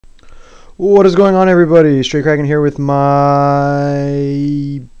What is going on, everybody? Straight Kraken here with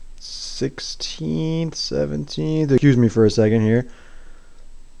my 16th, 17th, excuse me for a second here,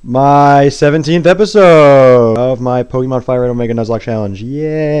 my 17th episode of my Pokemon Fire Red Omega Nuzlocke Challenge.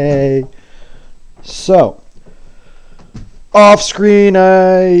 Yay! So, off screen,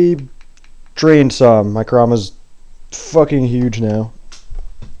 I drained some. My Kurama's fucking huge now.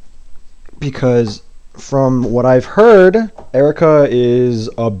 Because from what I've heard, Erica is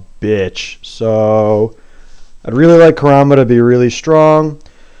a bitch. So I'd really like Kurama to be really strong.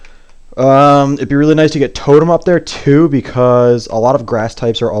 It'd be really nice to get Totem up there too, because a lot of grass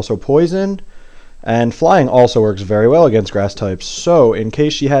types are also poisoned, and flying also works very well against grass types. So in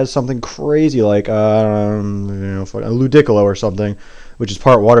case she has something crazy like a Ludicolo or something, which is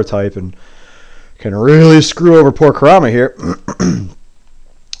part water type and can really screw over poor Kurama here.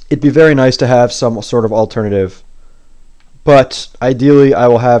 It'd be very nice to have some sort of alternative. But ideally, I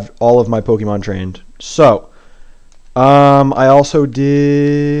will have all of my Pokemon trained. So, I also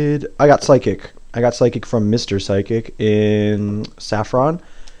I got Psychic. I got Psychic from Mr. Psychic in Saffron.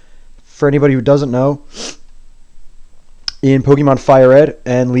 For anybody who doesn't know, in Pokemon Fire Red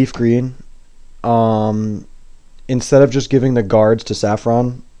and Leaf Green, instead of just giving the guards to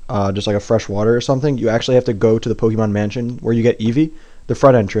Saffron, just like a fresh water or something, you actually have to go to the Pokemon Mansion where you get Eevee, the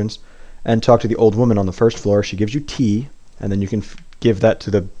front entrance, and talk to the old woman on the first floor. She gives you tea, and then you can give that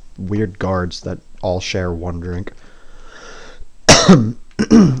to the weird guards that all share one drink.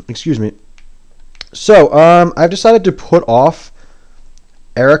 Excuse me. So, I've decided to put off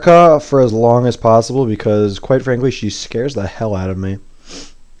Erica for as long as possible because, quite frankly, she scares the hell out of me.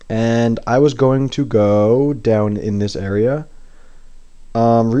 And I was going to go down in this area,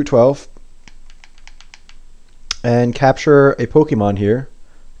 Route 12, and capture a Pokemon here,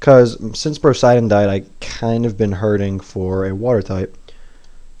 because since Brosidon died, I kind of been hurting for a water type.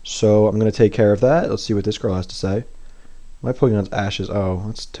 So I'm going to take care of that. Let's see what this girl has to say. My Pokemon's Ashes. Oh,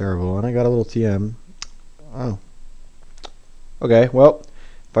 that's terrible. And I got a little TM. Oh. Okay, well,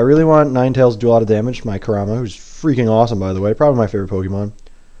 if I really want Ninetales to do a lot of damage, my Kurama, who's freaking awesome, by the way, probably my favorite Pokemon.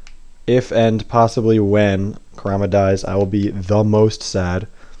 If and possibly when Kurama dies, I will be the most sad.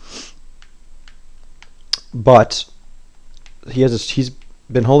 But he's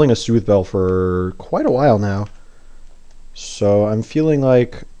been holding a Soothe Bell for quite a while now, so I'm feeling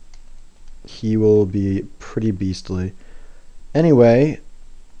like he will be pretty beastly. Anyway,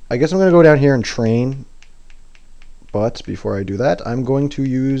 I guess I'm going to go down here and train, but before I do that, I'm going to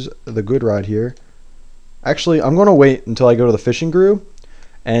use the Good Rod here. Actually, I'm going to wait until I go to the Fishing Grew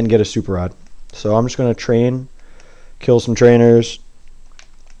and get a Super Rod. So I'm just going to train, kill some trainers,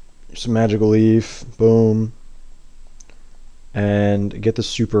 some Magical Leaf, boom, and get the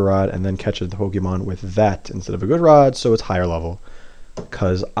Super Rod and then catch a Pokemon with that instead of a Good Rod, so it's higher level,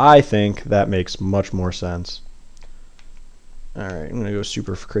 because I think that makes much more sense. Alright, I'm going to go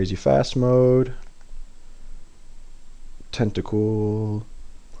super crazy fast mode. Tentacool.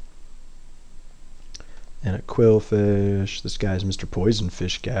 And a Quillfish. This guy's Mr. Poison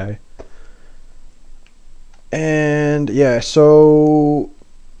Fish guy. And yeah, so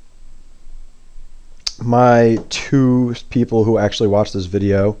my two people who actually watch this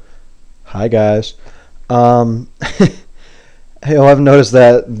video, hi guys, you'll have noticed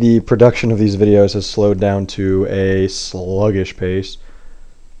that the production of these videos has slowed down to a sluggish pace,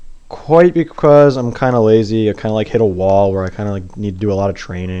 quite because I'm kind of lazy. I kind of like hit a wall where I kind of like need to do a lot of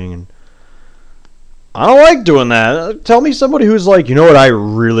training, and I don't like doing that. Tell me somebody who's like, you know what I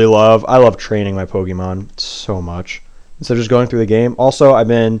really love? I love training my Pokemon so much instead of just going through the game. Also, I've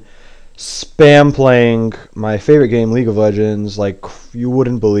been spam playing my favorite game, League of Legends, like you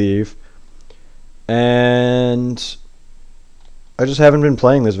wouldn't believe, and I just haven't been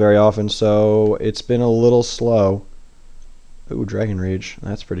playing this very often, so it's been a little slow. Ooh, Dragon Rage,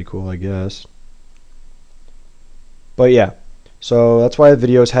 that's pretty cool, I guess. But yeah, so that's why the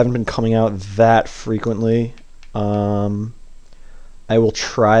videos haven't been coming out that frequently. I will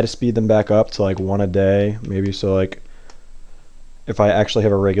try to speed them back up to like one a day, maybe, so like if I actually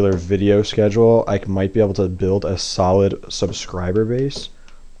have a regular video schedule, I might be able to build a solid subscriber base.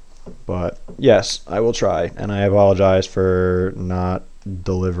 But yes, I will try, and I apologize for not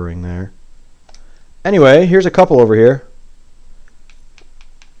delivering there. Anyway, here's a couple over here.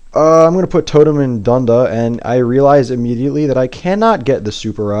 I'm going to put Totem in Dunda, and I realize immediately that I cannot get the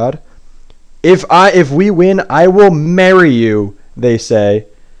Super Rod. If we win, I will marry you, they say.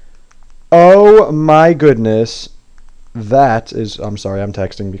 Oh my goodness. That is, I'm sorry, I'm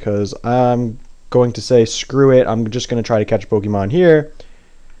texting because I'm going to say screw it. I'm just going to try to catch a Pokemon here.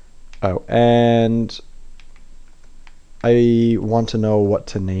 Oh, and I want to know what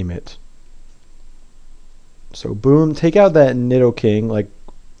to name it. So boom, take out that Nidoking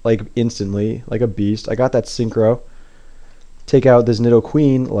like instantly, like a beast. I got that Synchro. Take out this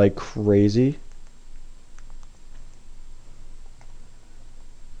Nidoqueen like crazy.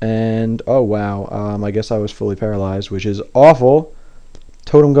 And oh wow, I guess I was fully paralyzed, which is awful.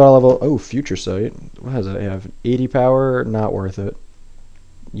 Totem got a level. Oh, Future Sight. What does it have? 80 power. Not worth it.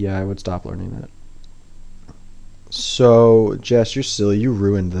 Yeah, I would stop learning that. So, Jess, you're silly. You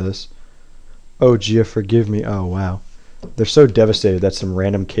ruined this. Oh, Gia, forgive me. Oh, wow. They're so devastated that some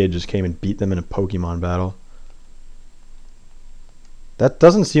random kid just came and beat them in a Pokemon battle. That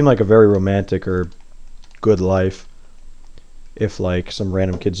doesn't seem like a very romantic or good life. If, like, some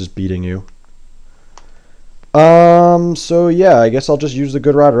random kid's just beating you. So yeah, I guess I'll just use the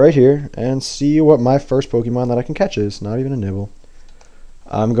good rod right here and see what my first Pokemon that I can catch is. Not even a nibble.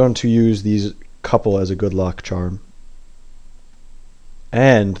 I'm going to use these couple as a good luck charm.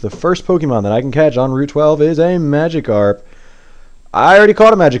 And the first Pokemon that I can catch on Route 12 is a Magikarp. I already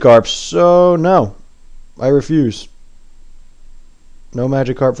caught a Magikarp, so no. I refuse. No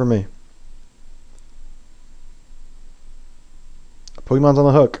Magikarp for me. Pokemon's on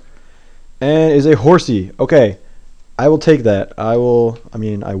the hook. And is a Horsey. Okay. I will take that. I will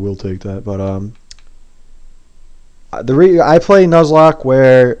take that, but I play Nuzlocke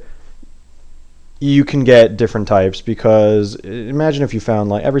where you can get different types, because imagine if you found,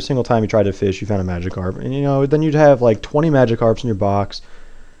 like, every single time you tried to fish you found a Magikarp, and you know, then you'd have like 20 Magikarps in your box,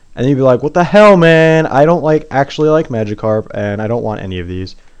 and then you'd be like, what the hell, man, I don't actually like Magikarp, and I don't want any of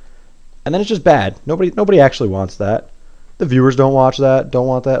these. And then it's just bad. Nobody actually wants that. The viewers don't want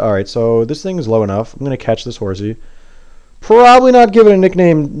that. Alright, so this thing is low enough. I'm going to catch this Horsey. Probably not give it a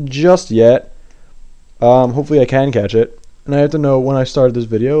nickname just yet. Hopefully I can catch it. And I have to know when I started this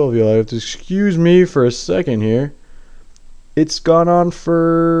video. You'll have to excuse me for a second here. It's gone on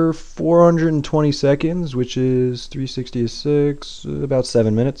for 420 seconds, which is 366, about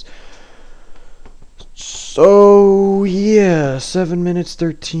 7 minutes. So, yeah, 7 minutes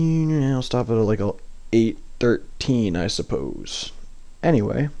 13. I'll stop at like 8:13, I suppose.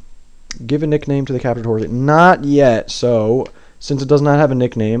 Anyway, give a nickname to the captured horse. Not yet. So, since it does not have a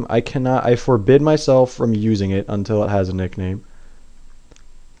nickname, I forbid myself from using it until it has a nickname.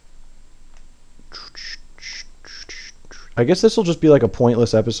 I guess this will just be like a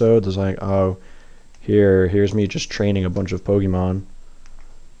pointless episode. It's like, oh, here's me just training a bunch of Pokemon.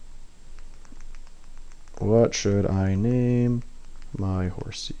 What should I name my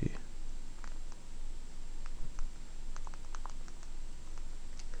Horsey?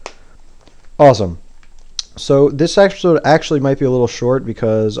 Awesome. So this episode actually might be a little short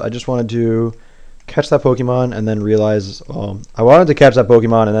because I just wanted to catch that Pokemon and then realize, I wanted to catch that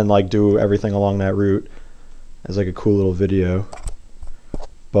Pokemon and then like do everything along that route as like a cool little video.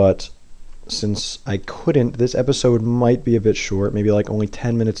 But since I couldn't, this episode might be a bit short, maybe like only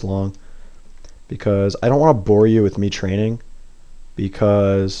 10 minutes long, because I don't want to bore you with me training,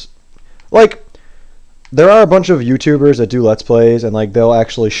 because like there are a bunch of YouTubers that do Let's Plays and like they'll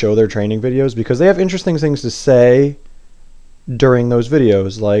actually show their training videos because they have interesting things to say during those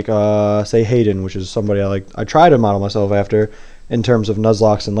videos. Like say Hayden, which is somebody I try to model myself after in terms of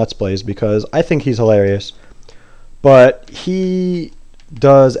Nuzlocks and Let's Plays because I think he's hilarious. But he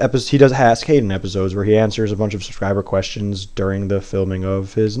does Ask Hayden episodes where he answers a bunch of subscriber questions during the filming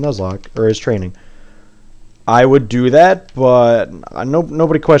of his Nuzlocke or his training. I would do that, but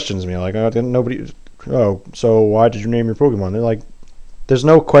nobody questions me. Like nobody. Oh, so why did you name your Pokemon? They're like, there's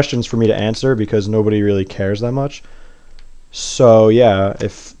no questions for me to answer because nobody really cares that much. So yeah,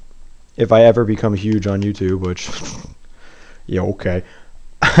 if I ever become huge on YouTube, which yeah, okay.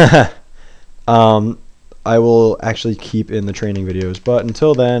 I will actually keep in the training videos, but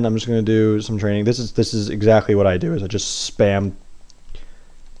until then, I'm just gonna do some training. This is exactly what I do. Is I just spam.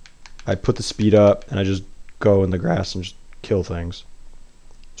 I put the speed up and I just go in the grass and just kill things.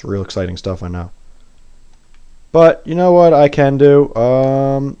 It's real exciting stuff, I know. But you know what I can do?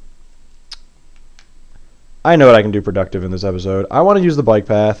 I know what I can do productive in this episode. I want to use the bike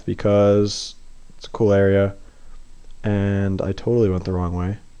path because it's a cool area, and I totally went the wrong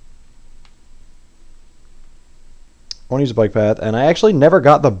way. I want to use the bike path, and I actually never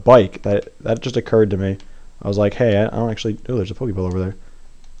got the bike. That just occurred to me. I was like, hey, I don't actually... Oh, there's a Pokeball over there.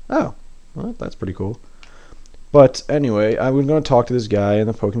 Oh, well, that's pretty cool. But anyway, I'm going to talk to this guy in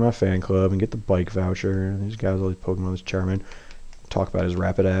the Pokemon fan club and get the bike voucher. And these guys, all these Pokemon, this Charmin. Talk about his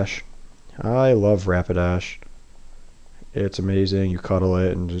Rapidash. I love Rapidash. It's amazing. You cuddle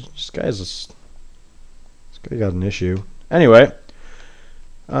it, and this guy got an issue. Anyway,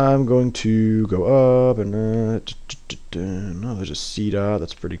 I'm going to go up and oh, there's a Seedot.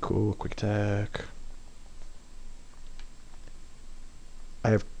 That's pretty cool. Quick attack. I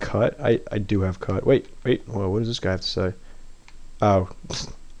have cut. I do have cut. Wait. Whoa, what does this guy have to say? Oh.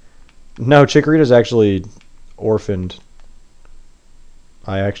 No, Chikorita's actually orphaned.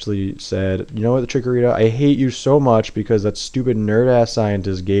 I actually said, you know what, Chikorita, I hate you so much because that stupid nerd-ass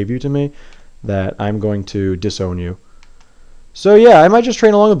scientist gave you to me that I'm going to disown you. So yeah, I might just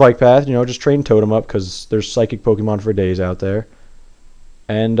train along the bike path, you know, just train Totem up because there's psychic Pokemon for days out there.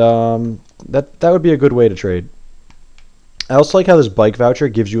 And that would be a good way to trade. I also like how this bike voucher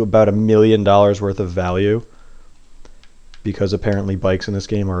gives you about $1 million worth of value because apparently bikes in this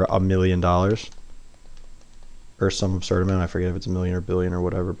game are $1 million. Or some absurd amount. I forget if it's a million or billion or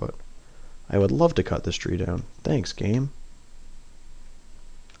whatever, but I would love to cut this tree down. Thanks, game.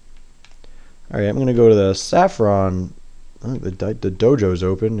 Alright, I'm going to go to the Saffron. Oh, the dojo's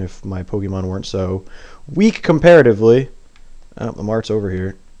open if my Pokemon weren't so weak comparatively. Oh, the mart's over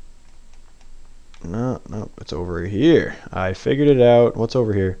here. No, it's over here. I figured it out. What's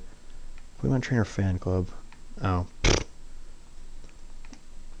over here? Pokemon Trainer Fan Club. Oh.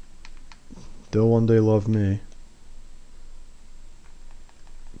 They'll one day love me.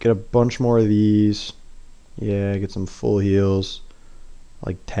 Get a bunch more of these. Yeah, get some full heals.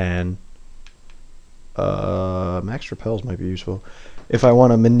 Like 10. Max repels might be useful. If I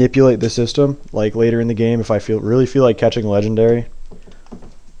want to manipulate the system, like later in the game, if I really feel like catching legendary.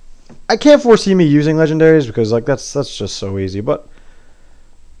 I can't foresee me using legendaries because like that's just so easy. But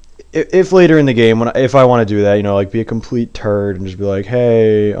if later in the game, if I want to do that, you know, like be a complete turd and just be like,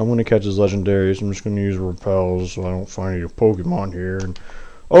 hey, I'm gonna catch this legendary, so I'm just gonna use repels so I don't find any Pokemon here. And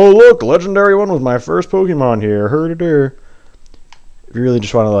oh look, legendary one was my first Pokemon here. Heard it there. If you really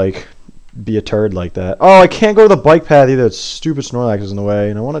just want to like be a turd like that. Oh, I can't go to the bike path either. It's stupid Snorlax is in the way,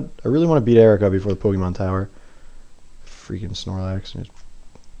 and I really want to beat Erica before the Pokemon Tower. Freaking Snorlax, it's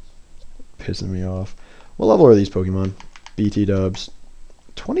pissing me off. What level are these Pokemon? BT Dubs.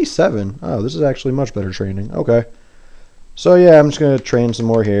 27. Oh, this is actually much better training. Okay. So yeah, I'm just gonna train some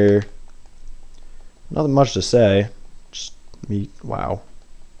more here. Nothing much to say. Just meet. Wow.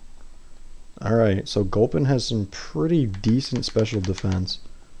 Alright, so Gulpin has some pretty decent special defense.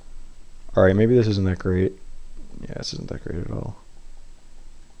 Alright, maybe this isn't that great. Yeah, this isn't that great at all.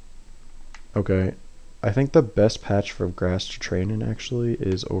 Okay. I think the best patch for grass to train in actually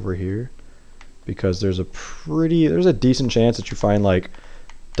is over here. Because there's a decent chance that you find like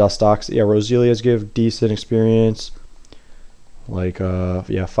Dustox. Yeah, Roselias give decent experience. Like,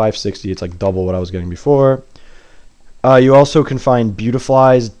 yeah, 560. It's like double what I was getting before. You also can find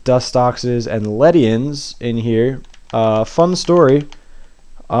Beautiflies, Dustoxes, and Ledians in here. Fun story.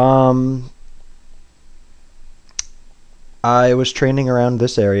 I was training around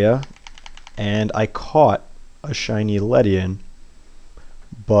this area, and I caught a shiny Ledian,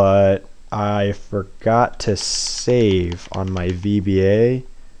 but I forgot to save on my VBA,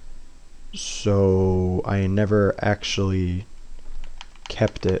 so I never actually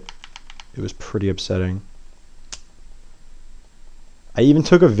kept it. It was pretty upsetting. I even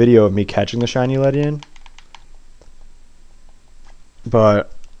took a video of me catching the shiny Ledian,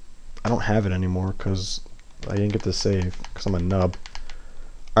 but I don't have it anymore because I didn't get to save because I'm a nub.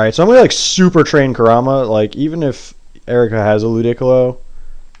 Alright, so I'm gonna like super train Kurama. Like, even if Erica has a Ludicolo,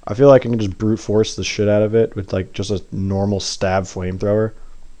 I feel like I can just brute force the shit out of it with like just a normal stab flamethrower.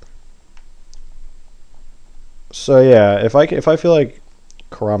 So yeah, if I feel like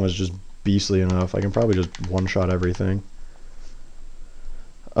Kurama's just beastly enough, I can probably just one-shot everything.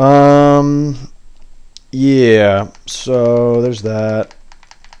 Yeah, so there's that.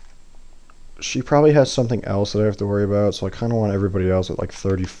 She probably has something else that I have to worry about, so I kind of want everybody else at like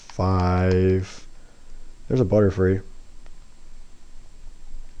 35. There's a Butterfree.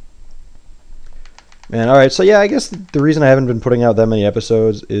 Man, alright, so yeah, I guess the reason I haven't been putting out that many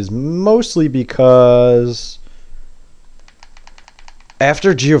episodes is mostly because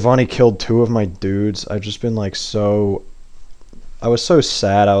after Giovanni killed 2 of my dudes, I've just been like I was so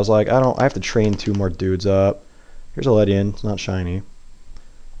sad. I was like, I have to train 2 more dudes up. Here's a Ledian, it's not shiny.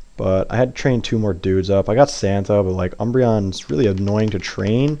 But I had to train 2 more dudes up. I got Santa, but like Umbreon's really annoying to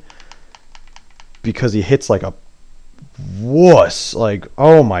train because he hits like a wuss. Like,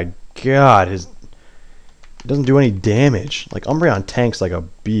 oh my god, it doesn't do any damage. Like, Umbreon tanks like a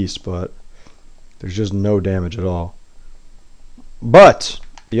beast, but there's just no damage at all. But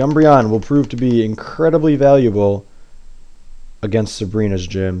the Umbreon will prove to be incredibly valuable against Sabrina's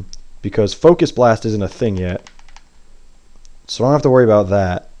gym because Focus Blast isn't a thing yet. So I don't have to worry about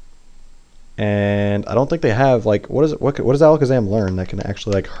that. And I don't think they have like what does Alakazam learn that can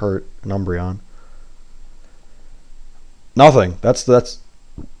actually like hurt an Umbreon? Nothing. That's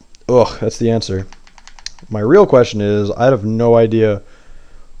the answer. My real question is I have no idea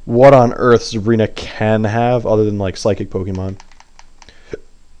what on earth Sabrina can have other than like psychic Pokemon.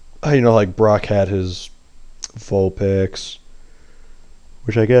 You know, like Brock had his Vulpix,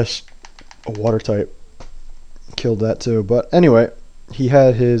 which I guess a water type killed that too. But anyway, he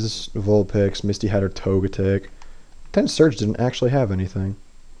had his Vulpix. Misty had her Togetic. Then Surge didn't actually have anything,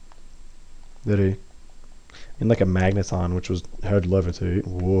 did he? And like a Magneton, which was had Levitate.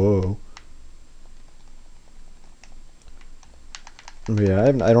 Whoa. But yeah,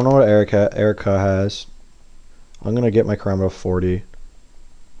 I don't know what Erica has. I'm gonna get my Karamba 40.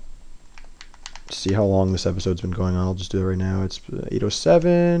 See how long this episode's been going on. I'll just do it right now. It's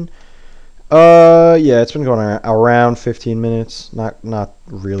 8:07. Yeah, it's been going on around 15 minutes. Not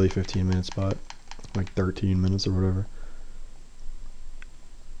really 15 minutes, but like 13 minutes or whatever.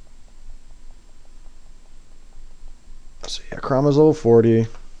 So yeah, Karamba's level 40.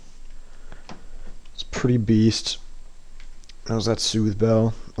 It's pretty beast. How's that Soothe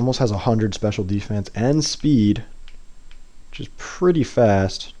Bell? Almost has 100 special defense and speed, which is pretty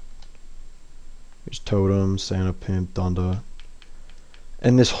fast. There's Totem, Santa Pimp, Dunda.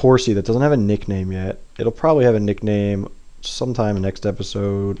 And this Horsey that doesn't have a nickname yet. It'll probably have a nickname sometime next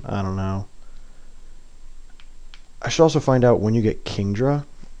episode. I don't know. I should also find out when you get Kingdra.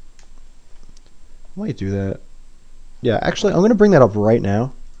 I might do that. Yeah, actually, I'm going to bring that up right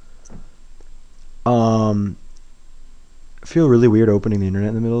now. I feel really weird opening the internet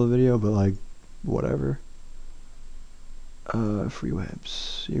in the middle of the video, but like, whatever. Free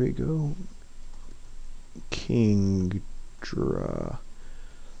webs. Here we go. Kingdra.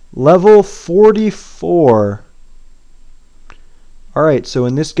 Level 44. Alright, so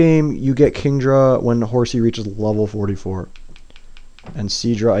in this game, you get Kingdra when Horsey reaches level 44. And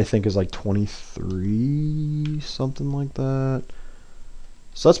Seadra, I think, is like 23, something like that.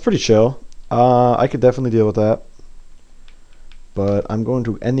 So that's pretty chill. I could definitely deal with that. But I'm going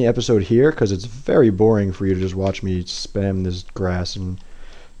to end the episode here because it's very boring for you to just watch me spam this grass and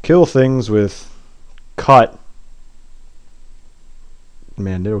kill things with cut.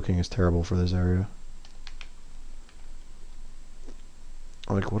 Man, Nidoking is terrible for this area.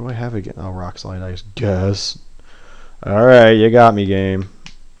 Like, what do I have again? Oh, Rock Slide, I guess. Alright, you got me, game.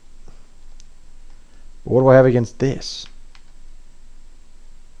 But what do I have against this?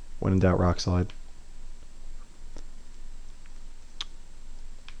 When in doubt, Rock Slide.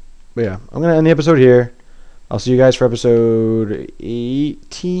 But yeah, I'm going to end the episode here. I'll see you guys for episode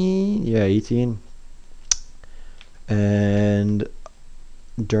 18. Yeah, 18. And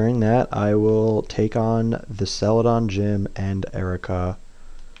during that, I will take on the Celadon Gym and Erica.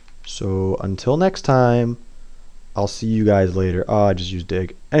 So until next time, I'll see you guys later. Oh, I just used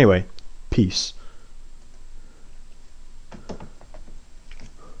dig. Anyway, peace.